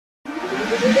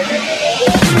Hi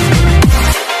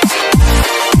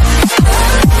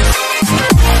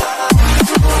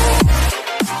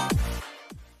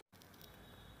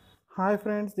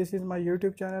friends, this is my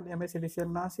YouTube channel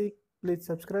MSCDCL Nasik. Please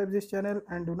subscribe this channel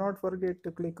and do not forget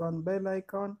to click on bell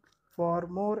icon for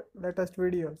more latest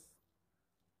videos.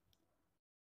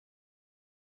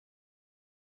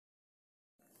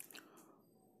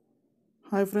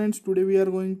 Hi friends, today we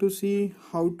are going to see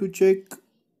how to check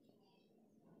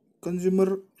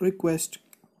consumer request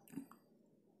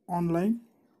online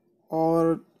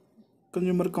or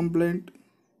consumer complaint.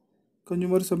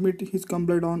 Consumer submit his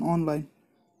complaint on online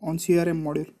on CRM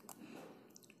module.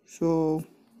 So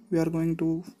we are going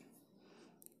to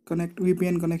connect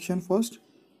VPN connection first.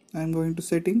 I am going to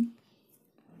setting.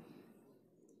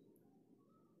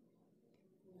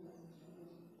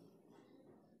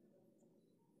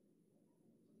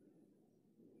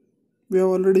 We have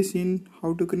already seen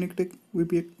how to connect a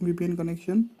VPN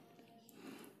connection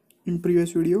in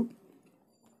previous video.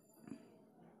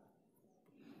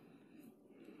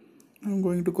 I'm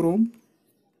going to Chrome.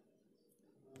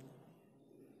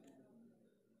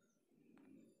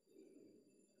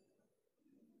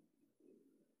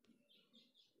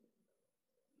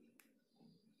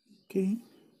 Okay.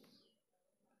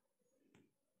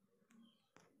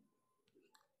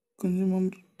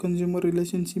 Consumer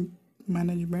relationship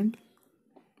management.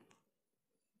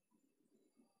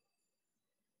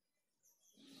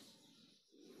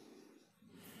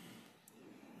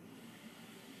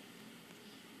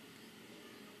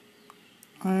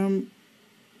 I am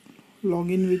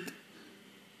login with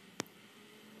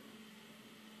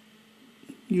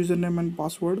username and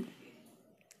password,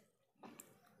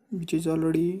 which is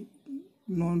already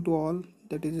known to all,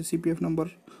 that is a CPF number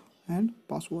and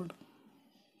password.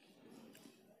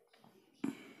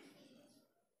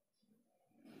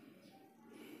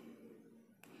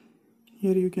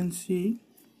 Here you can see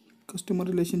customer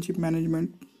relationship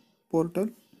management portal.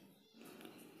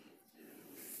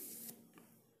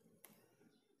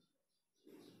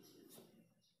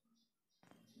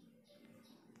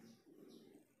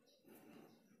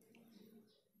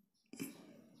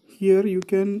 Here you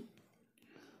can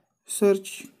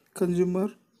search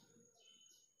consumer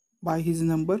by his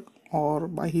number or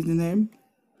by his name,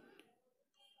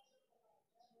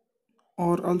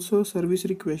 or also service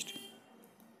request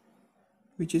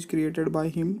which is created by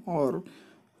him or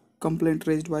complaint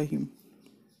raised by him.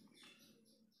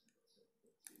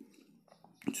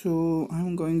 So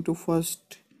I'm going to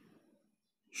first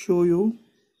show you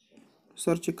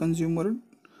search a consumer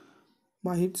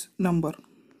by its number.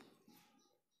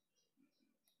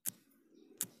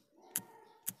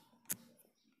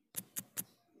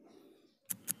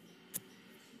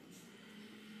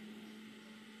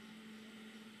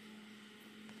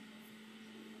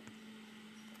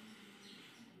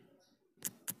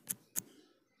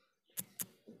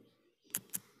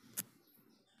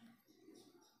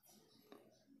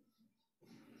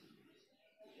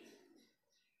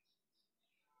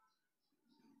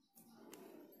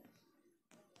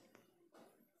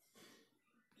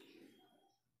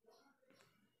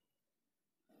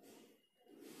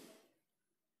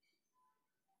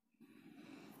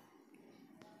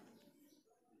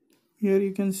 Here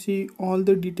you can see all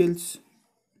the details,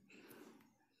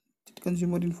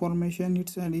 consumer information,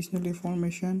 its additional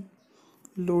information,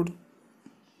 load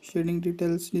shedding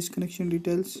details, disconnection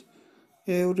details,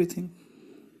 everything.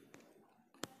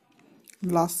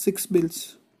 Last 6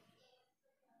 bills.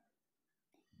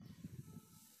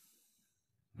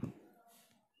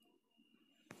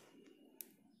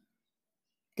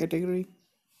 Category,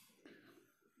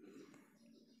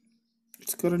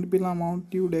 its current bill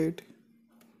amount, due date,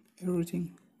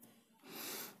 everything.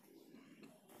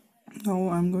 Now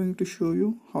I'm going to show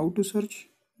you how to search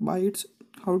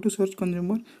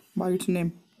consumer by its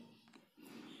name.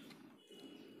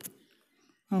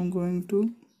 I'm going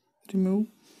to remove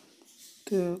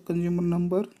the consumer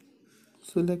number,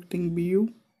 selecting BU,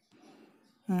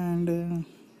 and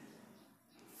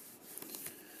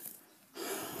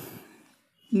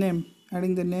name,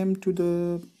 adding the name to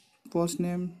the first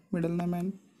name, middle name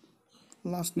and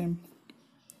last name.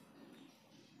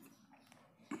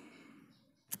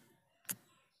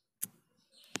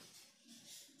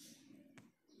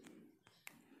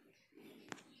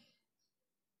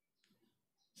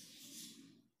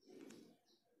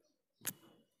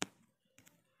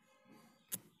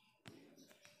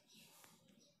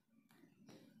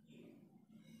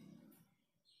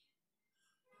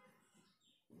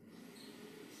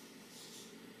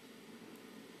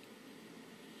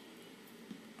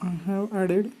 I have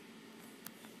added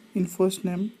in first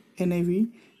name NAV,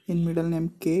 in middle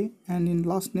name K, and in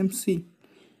last name C.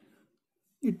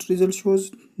 Its result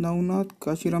shows Navnath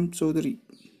Kashiram Chaudhary.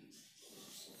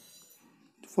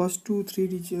 First two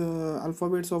three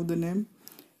alphabets of the name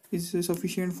is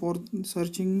sufficient for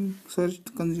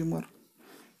searched consumer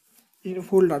in a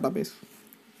whole database.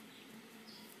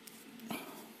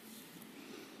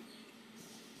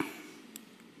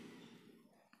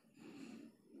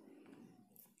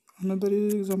 Another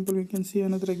example, we can see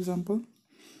another example.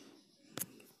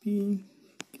 P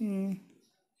K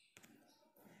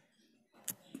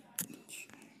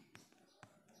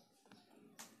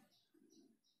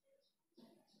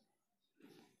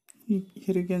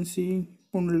here you can see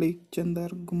Pundalik Chandar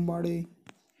Gumbade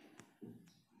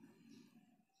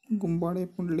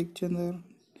Pundalik Chandar.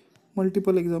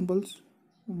 Multiple examples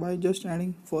by just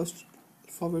adding first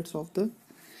alphabets of the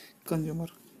consumer.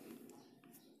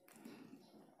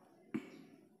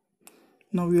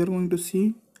 Now we are going to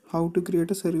see how to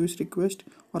create a service request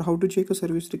or how to check a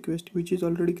service request which is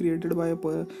already created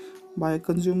by a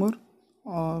consumer,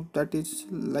 that is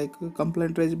like a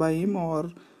complaint raised by him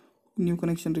or new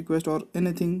connection request or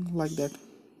anything like that.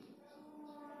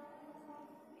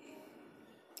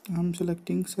 I'm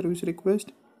selecting service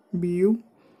request BU,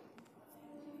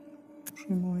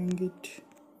 removing it,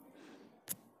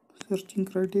 searching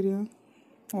criteria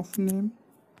of name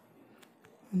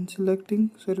and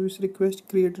selecting service request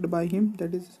created by him,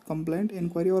 that is complaint,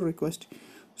 inquiry or request.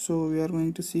 So we are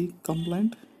going to see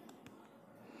complaint.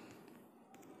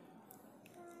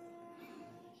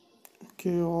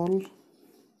 Okay, all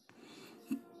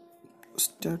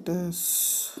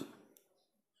status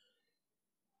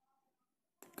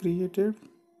created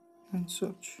and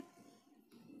search.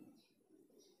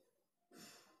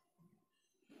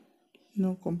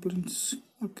 No complaints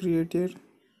are created.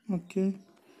 Okay,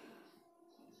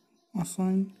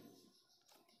 assign.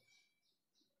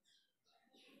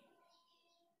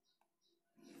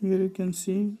 Here you can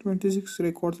see 26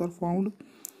 records are found.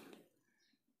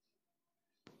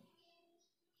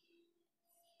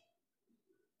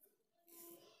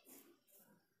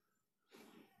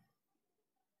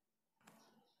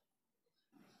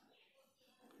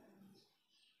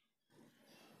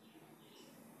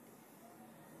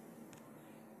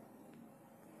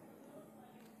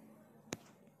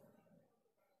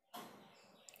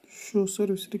 Show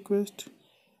service request.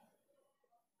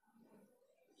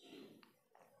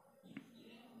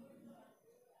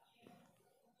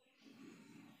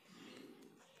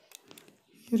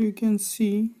 Here you can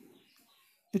see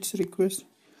its request.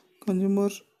 Consumer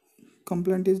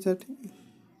complaint is that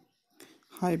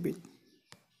high bill.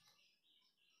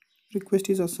 Request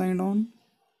is assigned on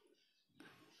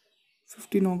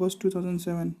 15 August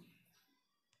 2007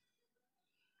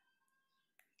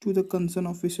 to the concerned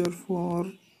officer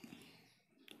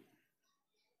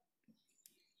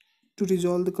to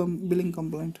resolve the billing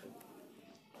complaint.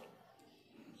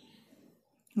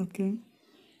 Okay.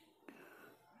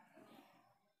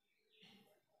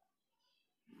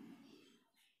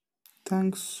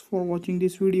 Thanks for watching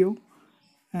this video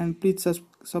and please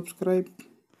subscribe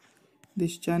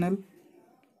this channel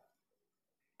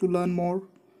to learn more.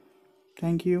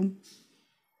 Thank you.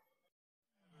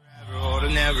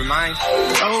 Never mind.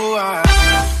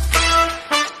 Oh,